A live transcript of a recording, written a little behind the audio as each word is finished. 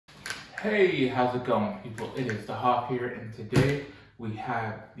Hey, how's it going, people? It is the Hoff here, and today we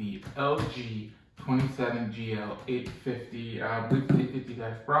have the LG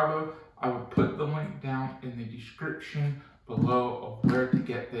 27GL850-Bravo. I will put the link down in the description below of where to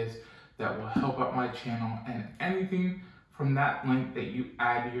get this. That will help out my channel, and anything from that link that you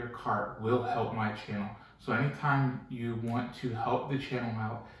add to your cart will help my channel. So anytime you want to help the channel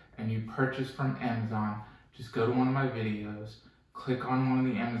out and you purchase from Amazon, just go to one of my videos, click on one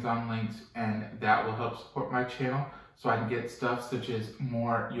of the Amazon links, and that will help support my channel so I can get stuff such as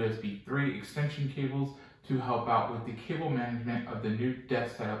more USB 3 extension cables to help out with the cable management of the new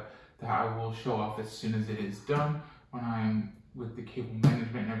desk setup that I will show off as soon as it is done when I'm with the cable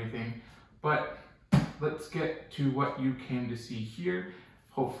management and everything. But let's get to what you came to see here.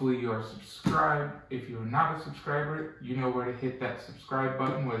 Hopefully you are subscribed. If you're not a subscriber, you know where to hit that subscribe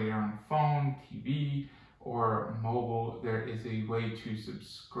button, whether you're on phone, TV, or mobile. There is a way to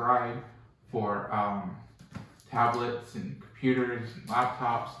subscribe for tablets and computers and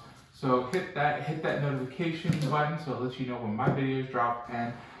laptops. So hit that notification button so it lets you know when my videos drop,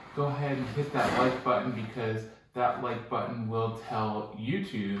 and go ahead and hit that like button, because that like button will tell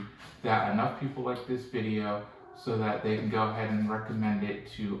YouTube that enough people like this video so that they can go ahead and recommend it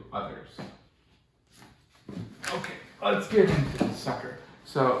to others. Okay, let's get into the sucker.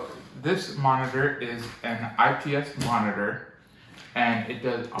 So this monitor is an IPS monitor, and it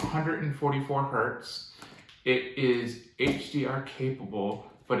does 144 hertz. It is HDR capable,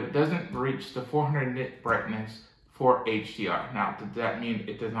 but it doesn't reach the 400 nit brightness for HDR. Now, does that mean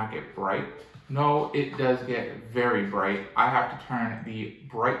it does not get bright? No, it does get very bright. I have to turn the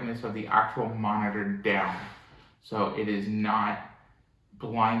brightness of the actual monitor down, so it is not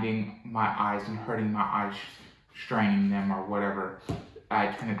blinding my eyes and hurting my eyes, straining them or whatever. I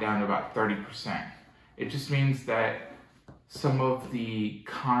turn it down to about 30%. It just means that some of the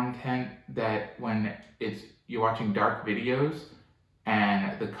content that when you're watching dark videos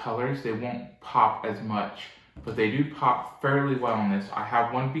and the colors, they won't pop as much, but they do pop fairly well on this. I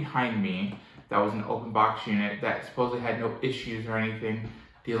have one behind me that was an open box unit that supposedly had no issues or anything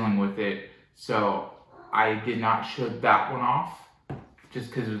dealing with it. So I did not show that one off just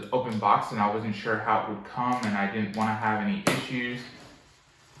because it was open box and I wasn't sure how it would come, and I didn't want to have any issues.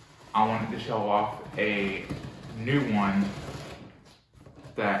 I wanted to show off a new one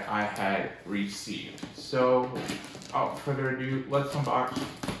that I had received. So without further ado, let's unbox.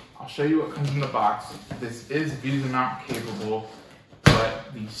 I'll show you what comes in the box. This is Visa mount capable,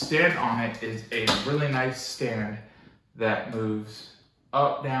 but the stand on it is a really nice stand that moves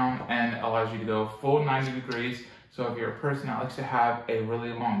up, down, and allows you to go full 90 degrees. So if you're a person that likes to have a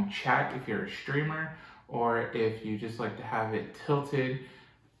really long chat, if you're a streamer, or if you just like to have it tilted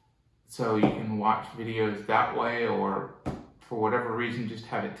so you can watch videos that way, or for whatever reason just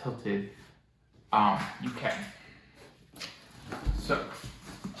have it tilted, you can. So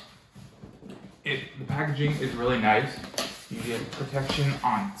the packaging is really nice. You get protection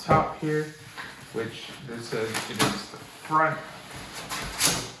on top here, which this says it is the front.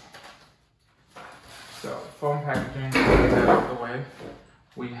 So foam packaging, get that out of the way.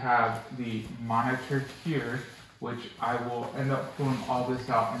 We have the monitor here, which I will end up pulling all this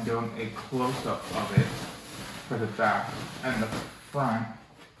out and doing a close-up of it for the back and the front.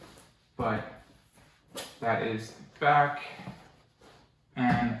 But that is the back,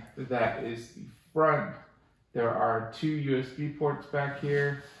 and that is the front. There are two USB ports back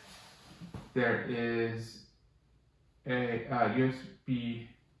here. There is a USB-A,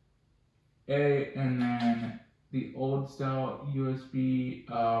 and then the old style USB,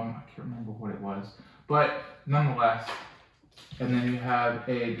 I can't remember what it was, but nonetheless. And then you have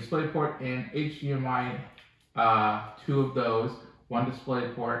a display port and HDMI, two of those, one display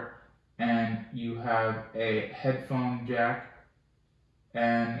port, and you have a headphone jack,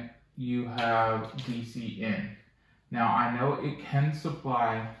 and you have DC in. Now I know it can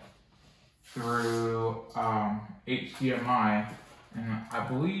supply through HDMI, and I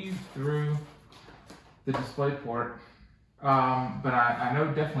believe through the display port, but I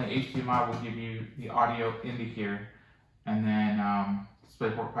know definitely HDMI will give you the audio into here, and then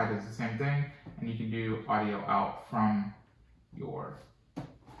DisplayPort probably does the same thing, and you can do audio out from your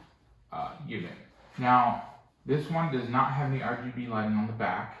unit. Now, this one does not have any RGB lighting on the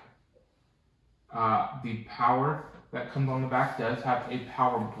back. The power that comes on the back does have a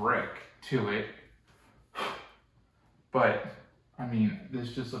power brick to it, but I mean,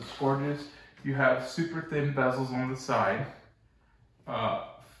 this just looks gorgeous. You have super thin bezels on the side,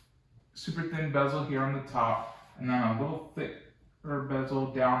 super thin bezel here on the top, and then a little thicker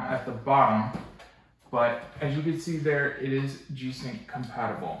bezel down at the bottom. But as you can see there, it is G-Sync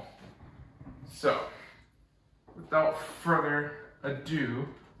compatible. So, without further ado,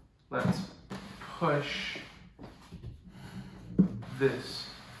 let's push this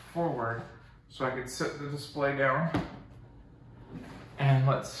forward so I can set the display down. And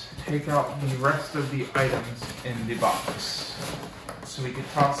let's take out the rest of the items in the box so we can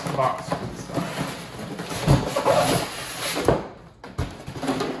toss the box to the side.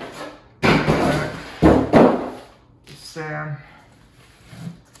 The stand,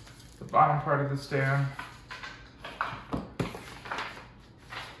 the bottom part of the stand, a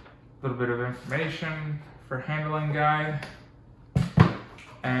little bit of information for handling guide,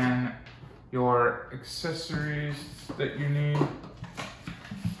 and your accessories that you need.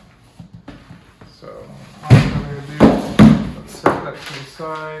 So, all I'm going to do, let's set that to the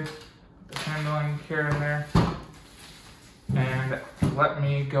side, the handling care in there, and let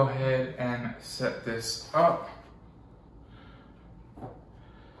me go ahead and set this up.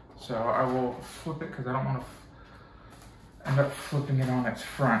 So I will flip it because I don't want to end up flipping it on its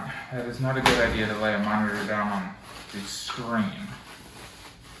front. That is not a good idea to lay a monitor down on the screen.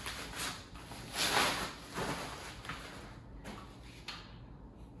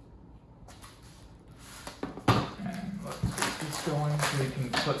 Going so we can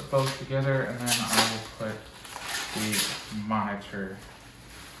put both together, and then I will put the monitor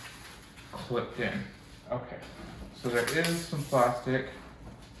clipped in. Okay, so there is some plastic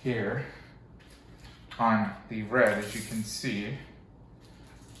here on the red, as you can see.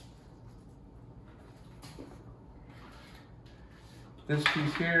 This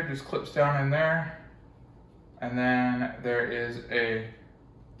piece here just clips down in there, and then there is a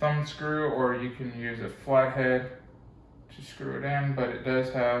thumb screw, or you can use a flathead to screw it in, but it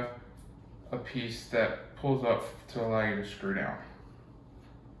does have a piece that pulls up to allow you to screw down.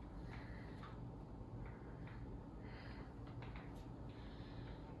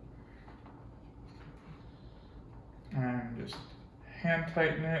 And just hand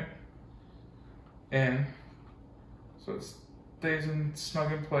tighten it in so it stays in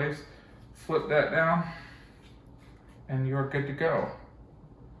snug in place. Flip that down and you're good to go.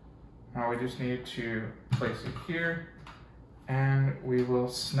 Now we just need to place it here, and we will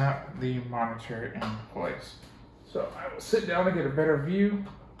snap the monitor in place. So I will sit down to get a better view.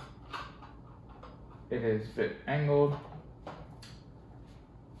 It is a bit angled.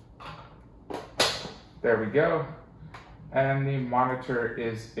 There we go. And the monitor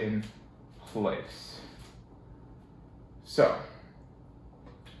is in place. So,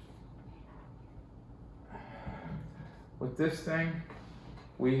 with this thing,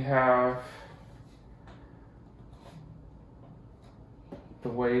 we have the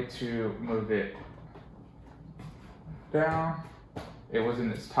way to move it down. It was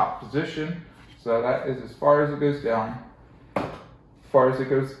in its top position, so that is as far as it goes down, as far as it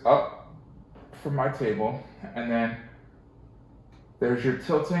goes up from my table, and then there's your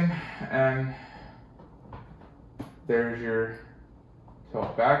tilting, and there's your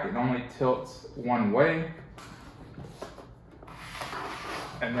tilt back. It only tilts one way,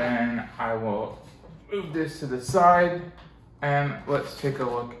 and then I will move this to the side. And let's take a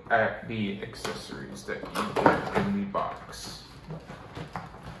look at the accessories that you get in the box.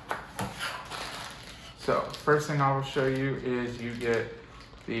 So, first thing I will show you is you get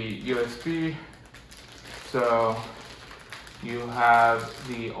the USB. So, you have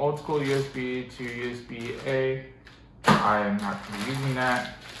the old school USB to USB-A. I am not going to be using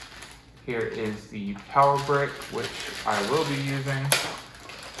that. Here is the power brick, which I will be using.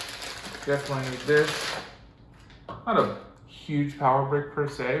 Definitely need this. Not a huge power brick per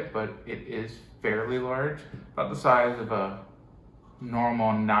se, but it is fairly large, about the size of a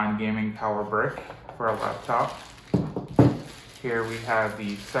normal non-gaming power brick for a laptop. Here we have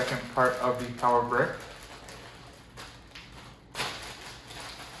the second part of the power brick.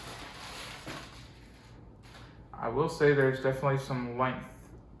 I will say there's definitely some length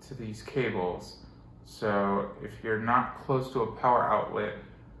to these cables, so if you're not close to a power outlet,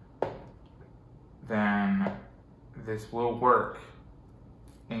 then this will work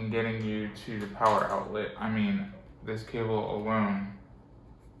in getting you to the power outlet. I mean, this cable alone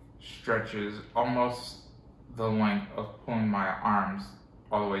stretches almost the length of pulling my arms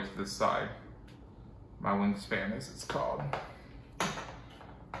all the way to the side. My wingspan, as it's called.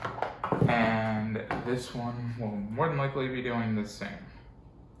 And this one will more than likely be doing the same.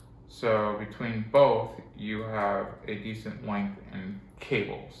 So between both, you have a decent length in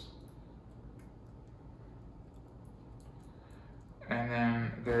cables. And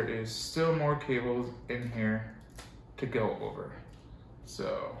then there is still more cables in here to go over.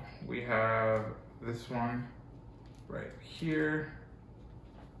 So we have this one right here.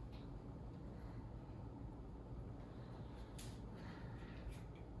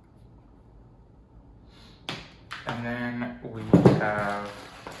 And then we have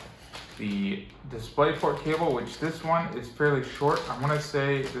the DisplayPort cable, which this one is fairly short. I'm gonna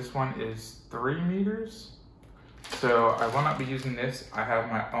say this one is 3 meters. So I will not be using this. I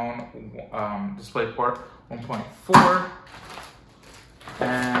have my own DisplayPort 1.4.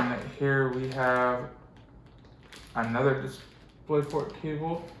 And here we have another DisplayPort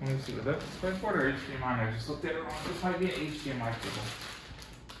cable. Let me see, was that DisplayPort or HDMI? I just looked at it wrong. This might be an HDMI cable.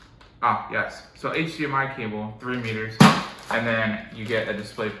 Ah, yes. So HDMI cable, 3 meters, and then you get a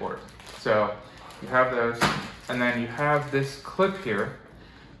DisplayPort. So you have those, and then you have this clip here.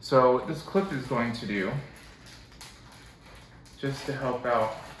 So what this clip is going to do, just to help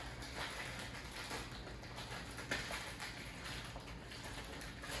out,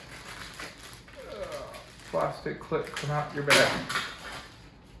 plastic clip come out your bag.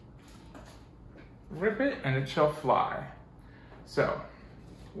 Rip it and it shall fly. So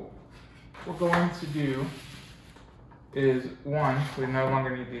what we're going to do is, one, we no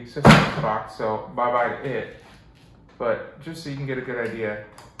longer need the accessories box, so bye-bye to it. But just so you can get a good idea,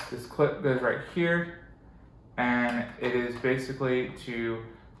 this clip goes right here, and it is basically to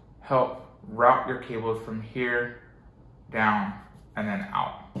help route your cables from here down and then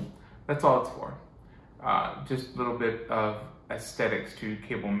out. That's all it's for. Just a little bit of aesthetics to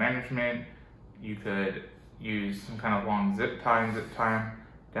cable management. You could use some kind of long zip tie and zip tie them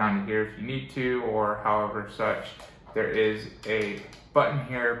down here if you need to, or however such. There is a button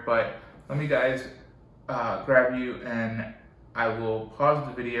here, but let me guys grab you and I will pause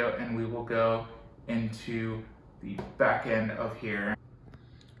the video and we will go into the back end of here.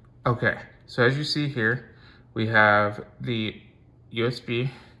 Okay, so as you see here, we have the USB-A,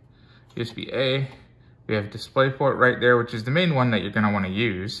 we have DisplayPort right there, which is the main one that you're gonna wanna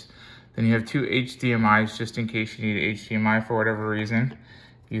use. Then you have 2 HDMIs just in case you need HDMI for whatever reason.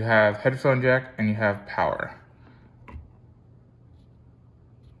 You have headphone jack and you have power.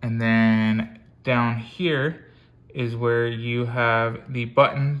 And then down here is where you have the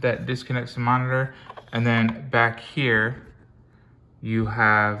button that disconnects the monitor. And then back here, you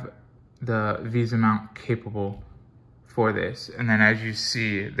have the VESA mount capable for this. And then as you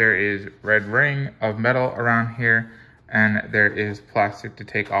see, there is red ring of metal around here, and there is plastic to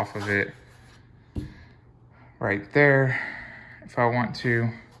take off of it right there if I want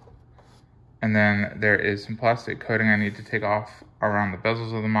to. And then there is some plastic coating I need to take off around the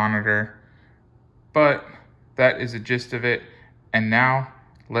bezels of the monitor. But that is the gist of it. And now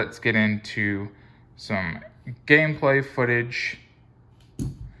let's get into some gameplay footage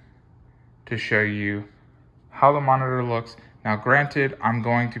to show you how the monitor looks. Now granted, I'm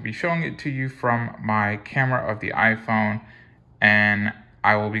going to be showing it to you from my camera of the iPhone, and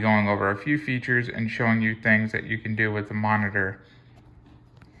I will be going over a few features and showing you things that you can do with the monitor.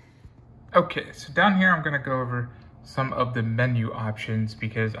 Okay, so down here I'm gonna go over some of the menu options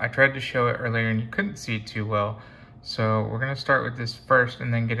because I tried to show it earlier and you couldn't see it too well. So we're gonna start with this first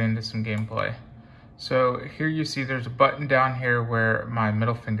and then get into some gameplay. So here you see there's a button down here where my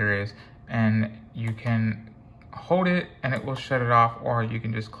middle finger is, and you can hold it and it will shut it off, or you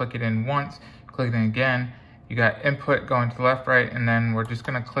can just click it in once, click it in again. You got input going to the left, right, and then we're just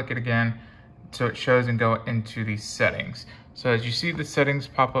gonna click it again so it shows and go into the settings. So as you see the settings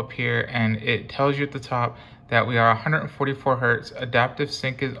pop up here, and it tells you at the top that we are 144 Hertz, adaptive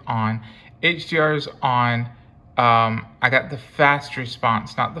sync is on, HDR is on. I got the fast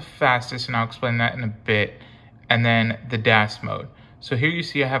response, not the fastest, and I'll explain that in a bit. And then the DAS mode. So here you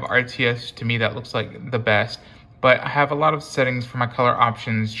see I have RTS. To me that looks like the best, but I have a lot of settings for my color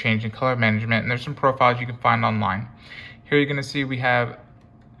options, changing color management, and there's some profiles you can find online. Here you're gonna see we have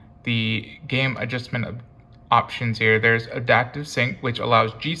the game adjustment options here. There's adaptive sync, which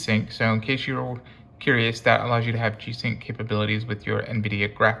allows G-Sync. So in case you're curious, that allows you to have G-Sync capabilities with your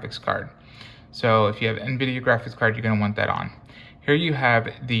NVIDIA graphics card. So if you have NVIDIA graphics card, you're gonna want that on. Here you have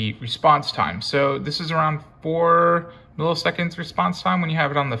the response time. So this is around 4 milliseconds response time when you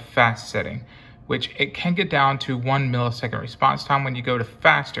have it on the fast setting, which it can get down to 1 millisecond response time when you go to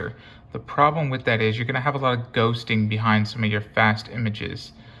faster. The problem with that is you're gonna have a lot of ghosting behind some of your fast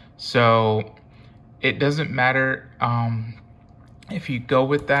images. So it doesn't matter if you go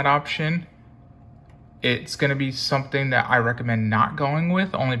with that option. It's gonna be something that I recommend not going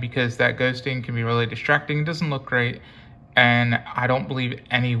with, only because that ghosting can be really distracting. It doesn't look great. And I don't believe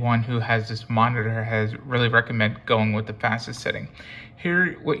anyone who has this monitor has really recommended going with the fastest setting.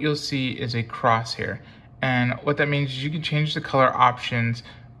 Here, what you'll see is a crosshair. And what that means is you can change the color options,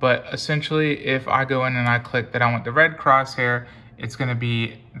 but essentially if I go in and I click that I want the red crosshair, it's gonna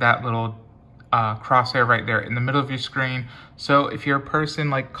be that little crosshair right there in the middle of your screen. So if you're a person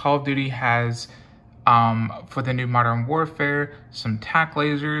like Call of Duty has for the new Modern Warfare, some tac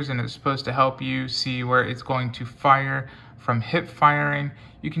lasers, and it's supposed to help you see where it's going to fire from hip firing.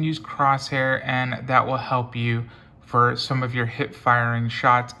 You can use crosshair, and that will help you for some of your hip firing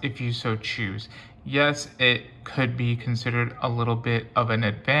shots if you so choose. Yes, it could be considered a little bit of an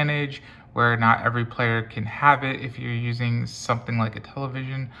advantage where not every player can have it if you're using something like a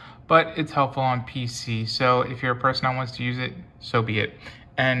television, but it's helpful on PC. So if you're a person that wants to use it, so be it.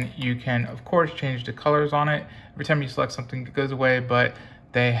 And you can, of course, change the colors on it. Every time you select something, it goes away, but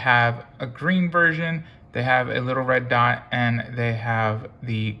they have a green version, they have a little red dot, and they have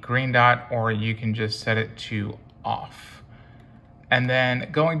the green dot, or you can just set it to off. And then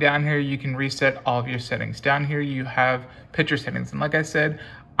going down here, you can reset all of your settings. Down here, you have picture settings. And like I said,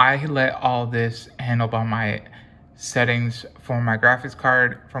 I let all this handle by my settings for my graphics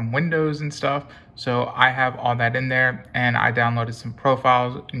card from Windows and stuff. So I have all that in there, and I downloaded some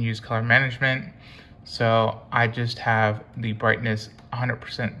profiles and used color management. So I just have the brightness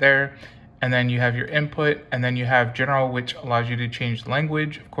 100% there. And then you have your input, and then you have general, which allows you to change the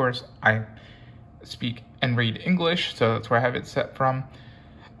language. Of course, I speak and read English, so that's where I have it set from.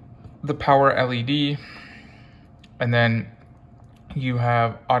 The power LED, and then you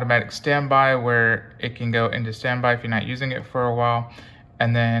have automatic standby where it can go into standby if you're not using it for a while.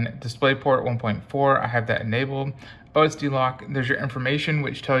 And then DisplayPort 1.4, I have that enabled. OSD lock, there's your information,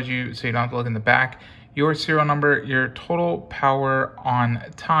 which tells you, so you don't have to look in the back, your serial number, your total power on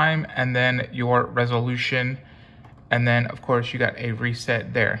time, and then your resolution. And then of course you got a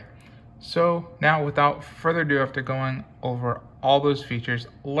reset there. So now without further ado, after going over all those features,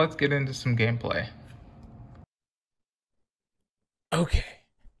 let's get into some gameplay. Okay,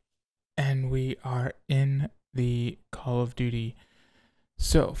 and we are in the Call of Duty.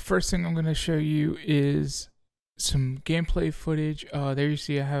 So first thing I'm going to show you is some gameplay footage. There you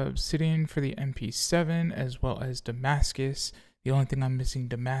see I have Obsidian for the MP7 as well as Damascus. The only thing I'm missing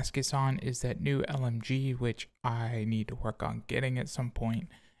Damascus on is that new LMG, which I need to work on getting at some point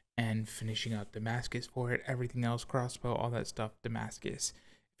and finishing out Damascus for it. Everything else, crossbow, all that stuff, Damascus.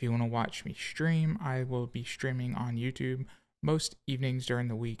 If you want to watch me stream, I will be streaming on YouTube most evenings during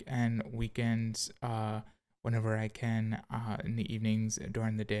the week and weekends whenever I can, in the evenings,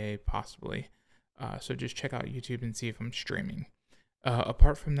 during the day, possibly. So just check out YouTube and see if I'm streaming.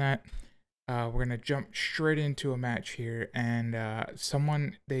 Apart from that, we're going to jump straight into a match here. And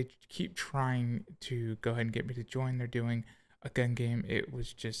they keep trying to go ahead and get me to join. They're doing a gun game. It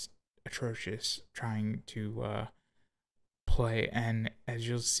was just atrocious trying to play. And as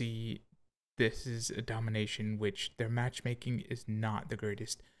you'll see, this is a domination, which their matchmaking is not the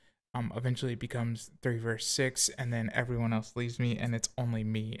greatest. Eventually it becomes 3 versus 6, and then everyone else leaves me, and it's only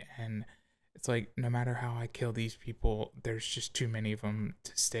me. And it's like, no matter how I kill these people, there's just too many of them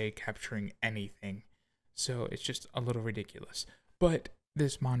to stay capturing anything. So it's just a little ridiculous. But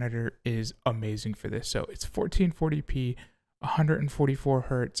this monitor is amazing for this. So it's 1440p, 144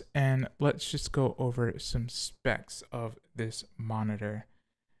 hertz, and let's just go over some specs of this monitor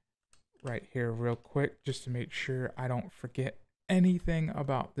right here real quick, just to make sure I don't forget anything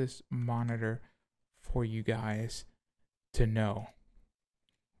about this monitor for you guys to know.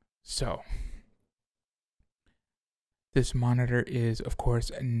 So this monitor is, of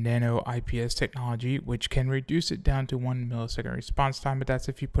course, nano IPS technology, which can reduce it down to 1 millisecond response time, but that's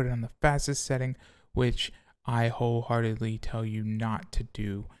if you put it on the fastest setting, which I wholeheartedly tell you not to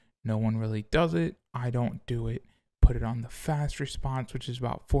do. No one really does it. I don't do it. Put it on the fast response, which is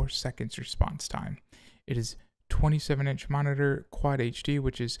about 4 seconds response time. It is 27-inch monitor, Quad HD,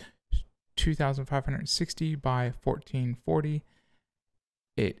 which is 2560 by 1440.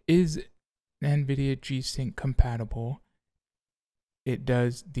 It is NVIDIA G-Sync compatible. It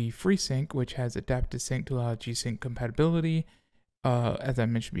does the FreeSync, which has adaptive sync to allow G-Sync compatibility. As I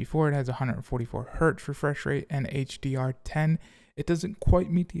mentioned before, it has 144 hertz refresh rate and HDR10. It doesn't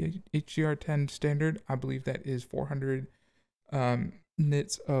quite meet the HDR10 standard. I believe that is 400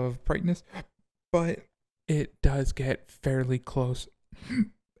 nits of brightness, but it does get fairly close.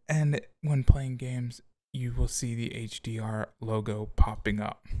 And when playing games, you will see the HDR logo popping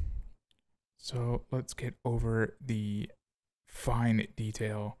up. So let's get over the fine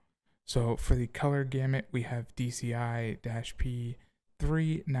detail. So for the color gamut, we have DCI-P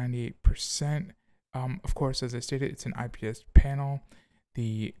 398%. Of course, as I stated, it's an IPS panel.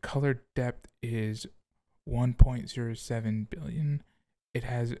 The color depth is 1.07 billion. It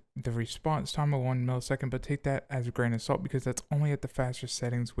has the response time of 1 millisecond, but take that as a grain of salt because that's only at the fastest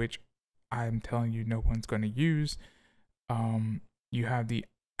settings, which I'm telling you no one's going to use. You have the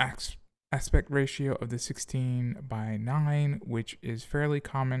aspect ratio of the 16:9, which is fairly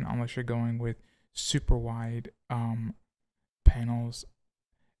common unless you're going with super wide panels,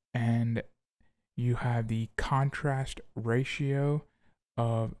 and you have the contrast ratio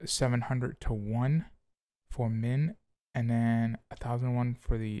of 700:1 for min, and then 1001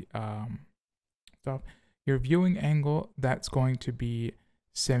 for the stuff. Your viewing angle, that's going to be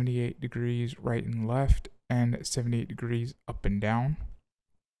 78 degrees right and left, and 78 degrees up and down.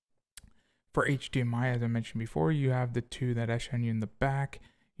 For HDMI, as I mentioned before, you have the two that I've shown you in the back.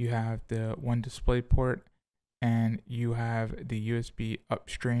 You have the one display port, and you have the USB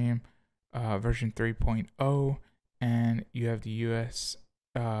upstream version 3.0, and you have the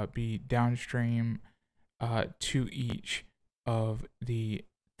USB downstream to each of the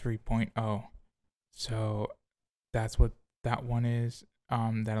 3.0. So that's what that one is,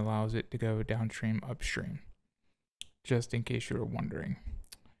 that allows it to go downstream, upstream, just in case you were wondering.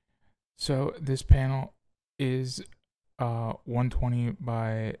 So this panel is 120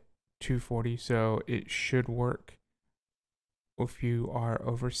 by 240, so it should work if you are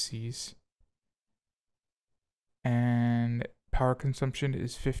overseas. And power consumption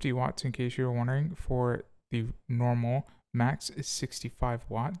is 50 watts, in case you were wondering. For the normal, max is 65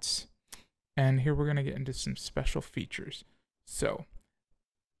 watts. And here we're going to get into some special features. So,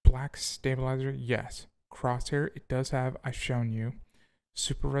 black stabilizer, yes. Crosshair, it does have, I've shown you.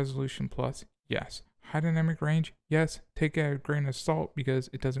 Super resolution plus, yes. High dynamic range, yes. Take a grain of salt because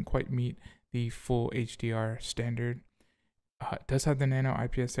it doesn't quite meet the full HDR standard. It does have the nano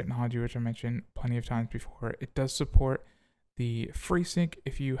IPS technology, which I mentioned plenty of times before. It does support the FreeSync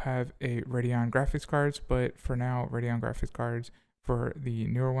if you have a Radeon graphics cards, but for now, Radeon graphics cards for the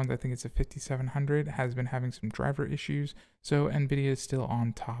newer ones, I think it's a 5700, has been having some driver issues, so NVIDIA is still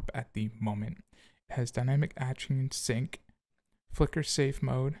on top at the moment. It has dynamic etching and sync, flicker safe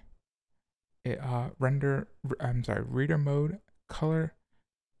mode, reader mode, color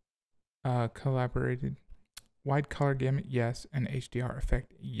collaborated, wide color gamut, yes, and HDR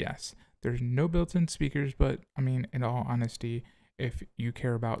effect, yes. There's no built-in speakers, but I mean, in all honesty, if you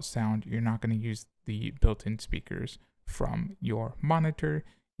care about sound, you're not going to use the built-in speakers from your monitor.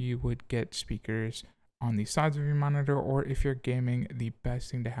 You would get speakers on the sides of your monitor, or if you're gaming, the best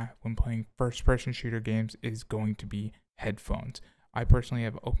thing to have when playing first-person shooter games is going to be headphones. I personally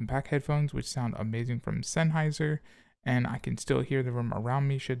have open pack headphones, which sound amazing from Sennheiser, and I can still hear the room around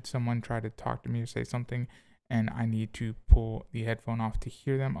me should someone try to talk to me or say something, and I need to pull the headphone off to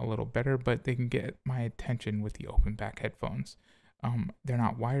hear them a little better, but they can get my attention with the open back headphones. They're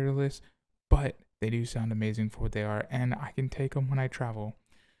not wireless, but they do sound amazing for what they are, and I can take them when I travel.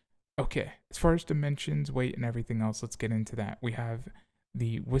 Okay, as far as dimensions, weight, and everything else, let's get into that. We have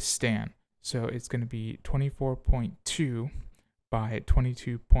the withstand, so it's going to be 24.2 by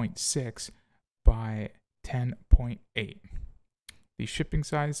 22.6 by 10.8. The shipping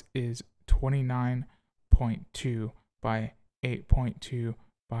size is 29.2 by 8.2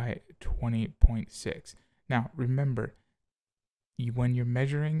 by 20.6. Now remember, when you're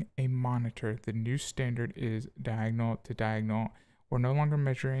measuring a monitor, the new standard is diagonal to diagonal. We're no longer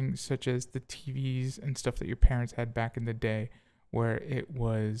measuring such as the TVs and stuff that your parents had back in the day, where it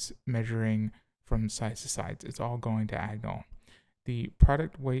was measuring from sides to sides. It's all going diagonal. The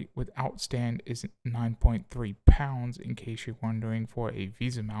product weight without stand is 9.3 pounds, in case you're wondering, for a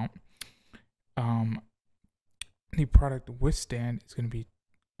Visa mount. The product with stand is going to be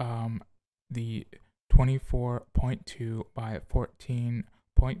the 24.2 by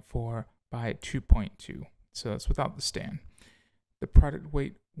 14.4 by 2.2. So that's without the stand. The product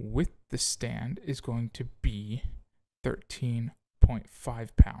weight with the stand is going to be 13.5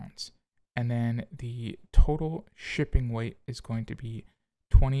 pounds. And then the total shipping weight is going to be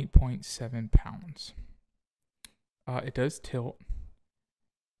 20.7 pounds. It does tilt.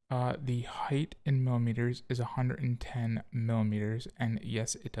 The height in millimeters is 110 millimeters, and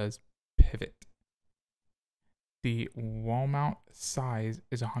yes, it does pivot. The wall mount size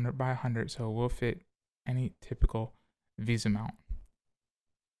is 100 by 100, so it will fit any typical Visa mount.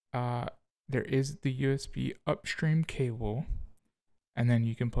 There is the USB upstream cable, and then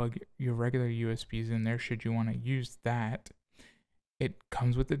you can plug your regular USBs in there should you want to use that. It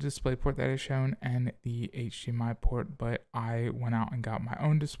comes with the display port that is shown and the HDMI port, but I went out and got my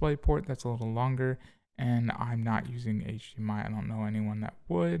own display port that's a little longer, and I'm not using HDMI. I don't know anyone that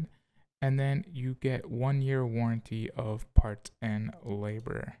would. And then you get 1 year warranty of parts and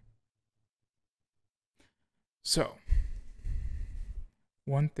labor. So,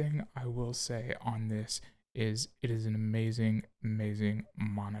 one thing I will say on this is it is an amazing, amazing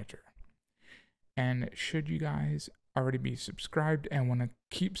monitor. And should you guys already be subscribed and want to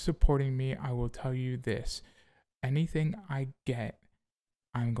keep supporting me, I will tell you this: anything I get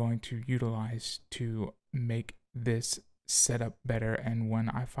I'm going to utilize to make this setup better. And when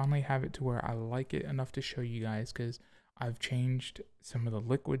I finally have it to where I like it enough to show you guys, because I've changed some of the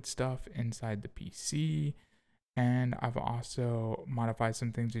liquid stuff inside the PC, and I've also modified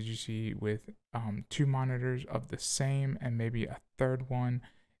some things that you see with 2 monitors of the same and maybe a third one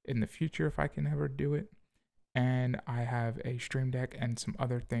in the future if I can ever do it. And I have a Stream Deck and some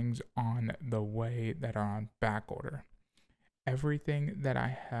other things on the way that are on back order. Everything that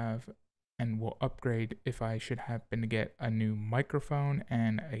I have and will upgrade if I should happen to get a new microphone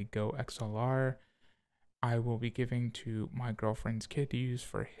and a Go XLR, I will be giving to my girlfriend's kid to use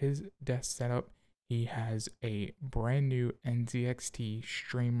for his desk setup. He has a brand new NZXT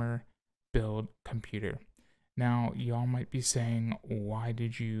streamer build computer. Now, y'all might be saying, why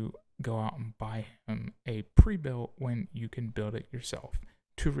did you go out and buy him a pre-built when you can build it yourself?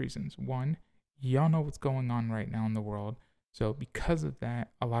 2 reasons. 1, y'all know what's going on right now in the world. So because of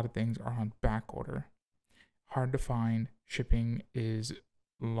that, a lot of things are on back order. Hard to find. Shipping is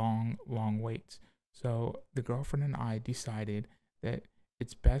long waits. So the girlfriend and I decided that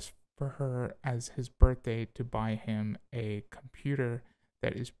it's best for her as his birthday to buy him a computer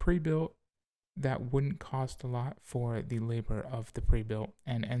that is pre-built, that wouldn't cost a lot for the labor of the pre-built,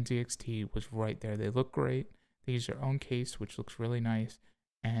 and NZXT was right there. They look great. They use their own case, which looks really nice,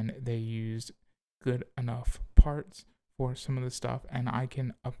 and they used good enough parts for some of the stuff, and I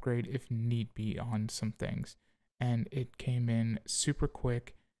can upgrade if need be on some things. And it came in super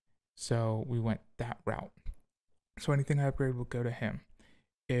quick, so we went that route. So anything I upgrade will go to him.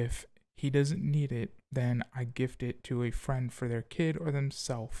 If he doesn't need it, then I gift it to a friend for their kid or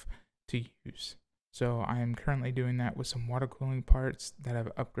themselves to use. So I am currently doing that with some water cooling parts that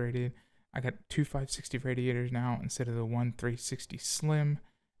I've upgraded. I got 2 560 radiators now instead of the 1 360 slim,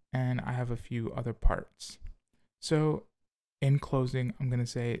 and I have a few other parts. So in closing, I'm going to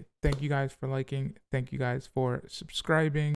say thank you guys for liking, thank you guys for subscribing.